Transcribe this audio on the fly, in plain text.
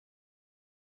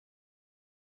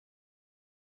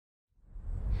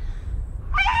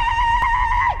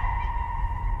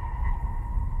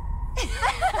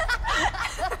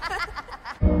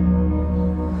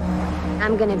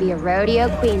I'm gonna be a rodeo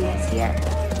queen this year.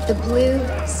 The blue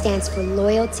stands for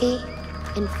loyalty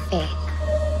and faith.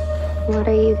 What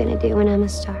are you gonna do when I'm a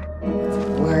star?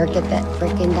 Work at that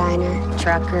frickin' diner,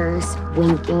 truckers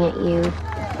winking at you.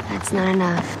 That's not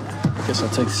enough. Guess I'll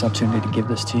take this opportunity to give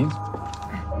this to you.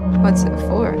 What's it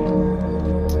for?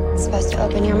 It's supposed to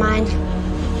open your mind.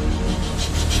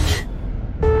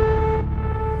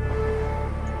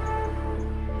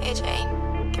 Hey,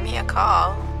 Jane. Give me a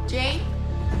call. Jane?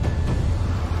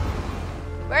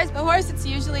 Where's the horse? It's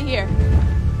usually here.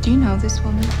 Do you know this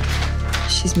woman?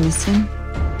 She's missing.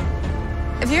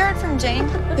 Have you heard from Jane?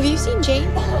 Have you seen Jane?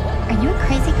 Are you a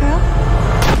crazy girl?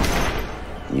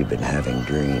 You've been having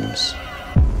dreams.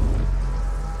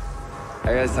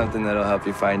 I got something that'll help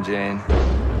you find Jane.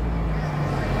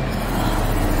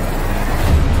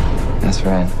 That's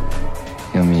right.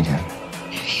 You'll meet him.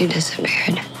 If you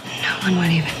disappeared, no one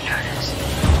would even notice.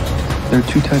 There are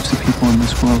two types of people in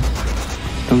this world.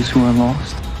 Those who are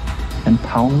lost and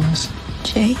powerless,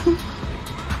 Jane?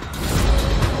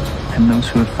 and those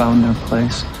who have found their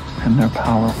place and their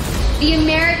power. The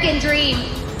American dream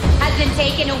has been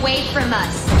taken away from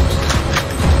us.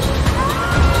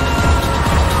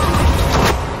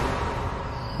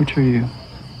 Which are you?